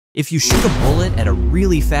If you shoot a bullet at a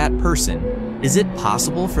really fat person, is it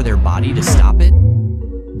possible for their body to stop it?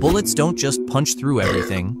 Bullets don't just punch through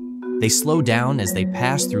everything. They slow down as they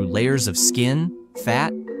pass through layers of skin,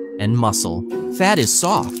 fat, and muscle. Fat is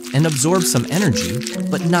soft and absorbs some energy,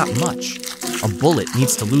 but not much. A bullet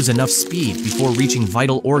needs to lose enough speed before reaching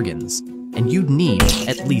vital organs, and you'd need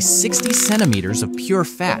at least 60 centimeters of pure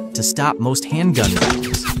fat to stop most handgun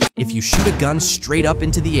rounds. If you shoot a gun straight up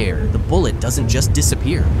into the air, the bullet doesn't just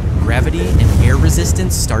disappear. Gravity and air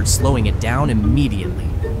resistance start slowing it down immediately.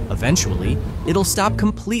 Eventually, it'll stop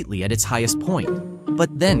completely at its highest point.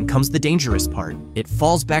 But then comes the dangerous part. It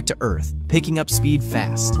falls back to Earth, picking up speed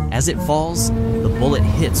fast. As it falls, the bullet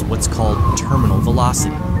hits what's called terminal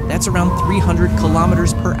velocity. That's around 300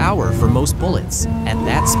 kilometers per hour for most bullets. At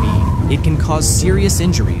that speed, it can cause serious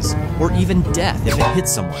injuries or even death if it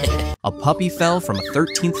hits someone. A puppy fell from a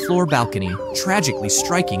 13th floor balcony, tragically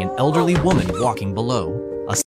striking an elderly woman walking below.